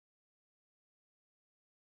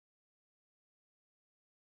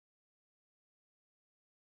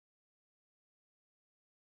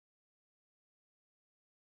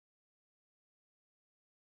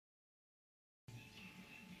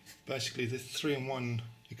basically the 3-in-1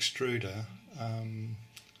 extruder,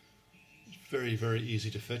 very, very easy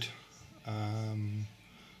to fit.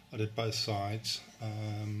 I did both sides.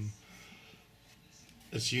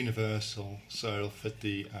 It's universal, so it'll fit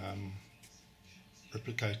the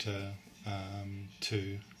Replicator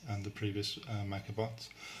 2 and the previous MakerBots.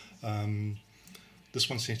 This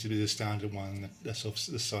one seems to be the standard one that's of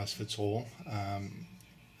the size fits all.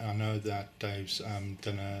 I know that Dave's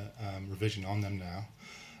done a revision on them now,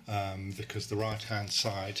 because the right hand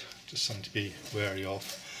side, just something to be wary of,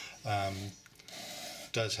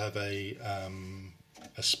 does have a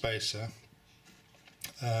spacer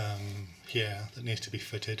here that needs to be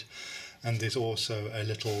fitted, and there's also a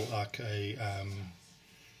little, like a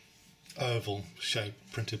oval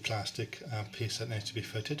shaped printed plastic piece that needs to be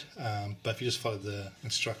fitted, but if you just follow the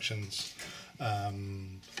instructions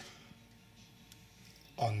on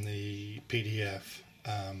the PDF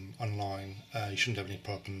online, you shouldn't have any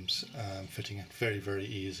problems fitting it. Very, very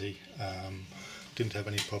easy. Didn't have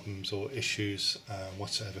any problems or issues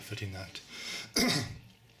whatsoever fitting that.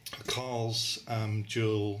 Carl's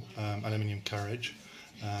dual aluminium carriage,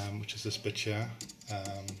 which is this bit here.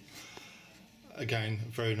 Again,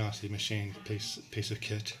 very nicely machined piece of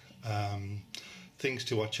kit. Things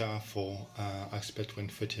to watch out for, I expect, when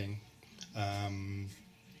fitting.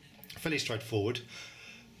 Fairly straightforward.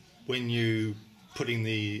 When you putting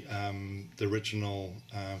the original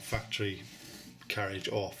factory carriage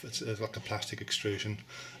off, it's like a plastic extrusion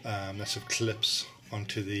that sort of clips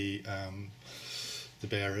onto the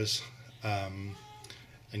bearers, and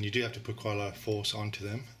you do have to put quite a lot of force onto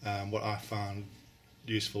them. What I found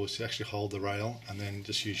useful is to actually hold the rail and then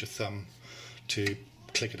just use your thumb to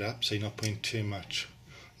click it up, so you're not putting too much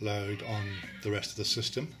load on the rest of the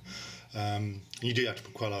system. You do have to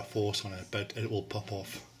put quite a lot of force on it, but it will pop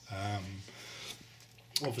off.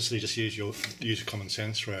 Obviously, just use your common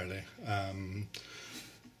sense, really.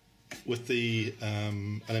 With the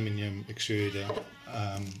aluminium extruder,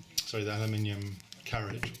 sorry, the aluminium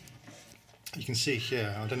carriage, you can see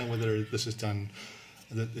here, I don't know whether this is done,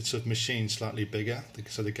 it's sort of machined slightly bigger,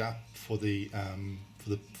 so the gap for the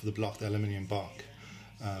block, the aluminium block,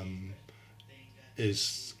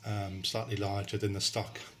 is slightly larger than the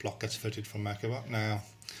stock block that's fitted from MakerBot. Now,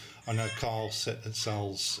 I know Carl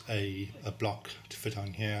sells a block to fit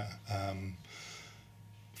on here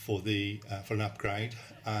for an upgrade,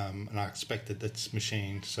 and I expect that it's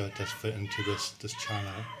machined so it does fit into this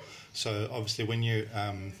channel. So obviously, when you're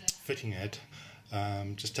fitting it,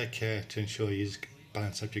 just take care to ensure you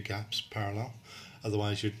balance out your gaps parallel.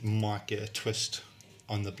 Otherwise, you might get a twist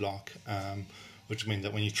on the block, which means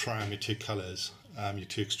that when you tram your two colours, your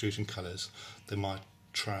two extrusion colours, they might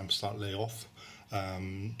tram slightly off.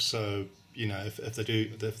 So you know,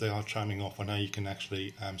 if they are tramming off, I know you can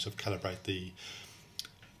actually sort of calibrate the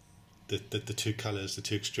two colours, the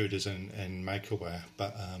two extruders in MakerWare.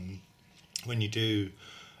 But when you do,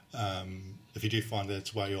 if you do find that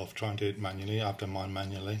it's way off, try and do it manually. I've done mine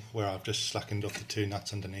manually, where I've just slackened off the two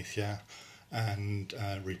nuts underneath here and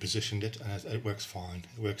repositioned it, and it works fine.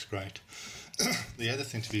 It works great. The other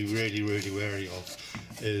thing to be really, really wary of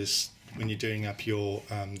is when you're doing up your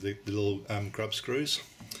the little grub screws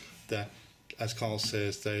that, as Carl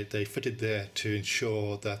says, they fitted there to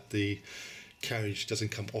ensure that the carriage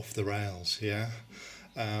doesn't come off the rails. Yeah.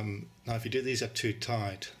 Now, if you do these up too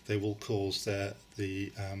tight, they will cause the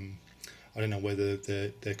I don't know whether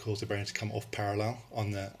they cause the bearing to come off parallel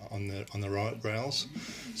on the right rails.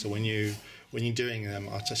 So when you're doing them,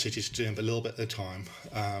 I'd suggest you to do them a little bit at a time,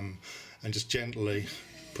 and just gently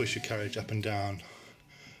push your carriage up and down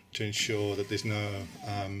to ensure that there's no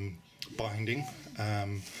binding.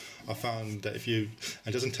 I found that it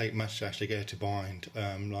doesn't take much to actually get it to bind.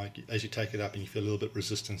 Like as you take it up and you feel a little bit of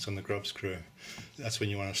resistance on the grub screw, that's when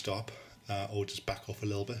you want to stop, or just back off a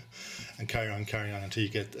little bit and carry on until you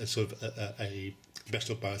get a sort of a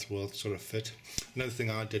best of both worlds sort of fit. Another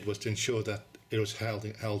thing I did was to ensure that it was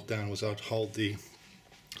held down, was I'd hold the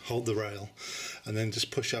rail and then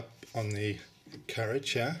just push up on the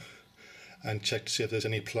carriage here and check to see if there's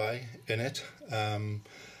any play in it.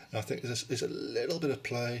 I think there's a little bit of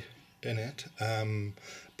play in it,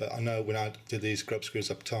 but I know when I do these grub screws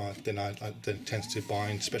up tight, then it tends to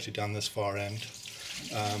bind, especially down this far end.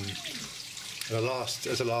 As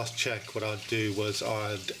a last check, what I'd do was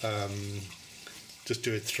I'd just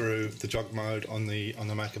do it through the jog mode on the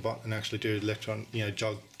MakerBot and actually do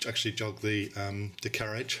jog the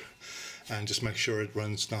carriage, and just make sure it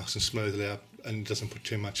runs nice and smoothly up and doesn't put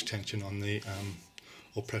too much tension on the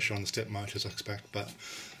or pressure on the step motors, I expect. But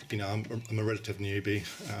you know, I'm a relative newbie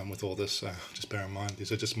with all this. Just bear in mind,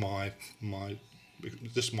 these are just my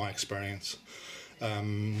experience.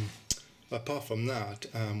 Apart from that,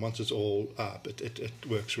 once it's all up, it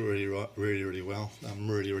works really well. I'm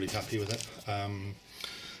really happy with it.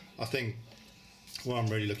 I think what I'm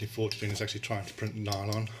really looking forward to doing is actually trying to print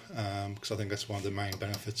nylon, because I think that's one of the main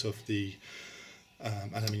benefits of the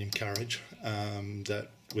aluminium carriage, that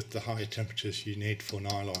with the higher temperatures you need for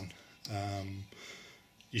nylon,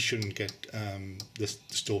 you shouldn't get this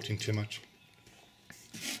distorting too much.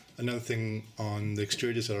 Another thing on the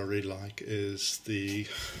extruders that I really like is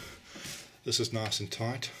this is nice and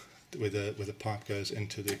tight where the pipe goes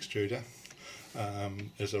into the extruder.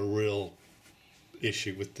 There's a real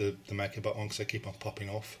issue with the MakerBot one because they keep on popping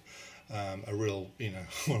off. A real,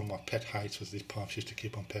 one of my pet hates was these pipes used to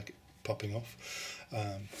keep on popping off.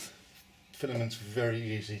 Filament's very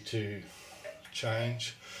easy to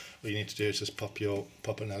change. What you need to do is just pop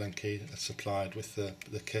an Allen key that's supplied with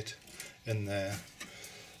the kit in there.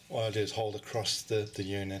 What I do is hold across the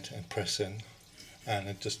unit and press in, and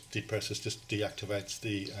it just depresses, just deactivates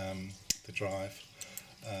the drive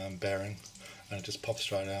bearing, and it just pops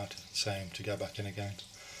straight out. Same to go back in again.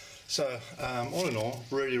 So all in all,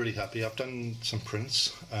 really happy. I've done some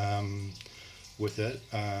prints with it.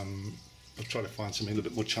 I've tried to find something a little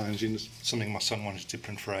bit more challenging, something my son wanted to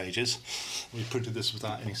print for ages. We printed this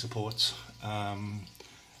without any supports, and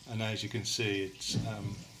as you can see,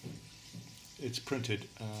 it's printed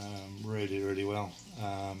really well.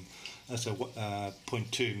 That's a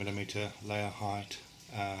 0.2mm layer height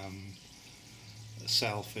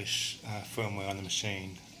Sailfish firmware on the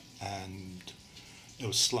machine, and it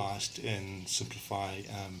was sliced in Simplify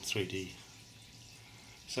 3D.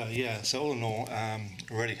 So yeah, so all in all,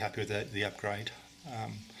 really happy with the upgrade.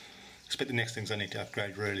 Expect the next things I need to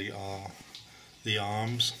upgrade really are the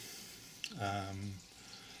arms.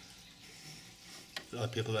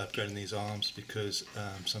 People are upgrading these arms because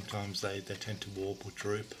sometimes they tend to warp or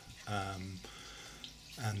droop,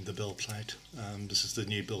 and the build plate. This is the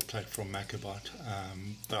new build plate from MakerBot,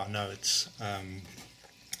 but I know it's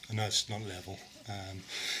not level,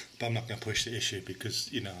 but I'm not going to push the issue because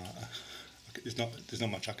there's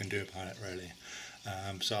not much I can do about it really.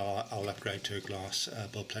 So I'll upgrade to a glass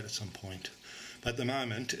build plate at some point. But at the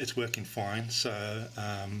moment it's working fine, so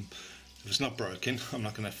if it's not broken, I'm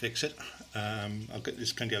not going to fix it.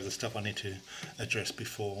 There's plenty of other stuff I need to address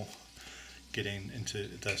before getting into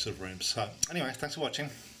those sort of rooms. So anyway, thanks for watching.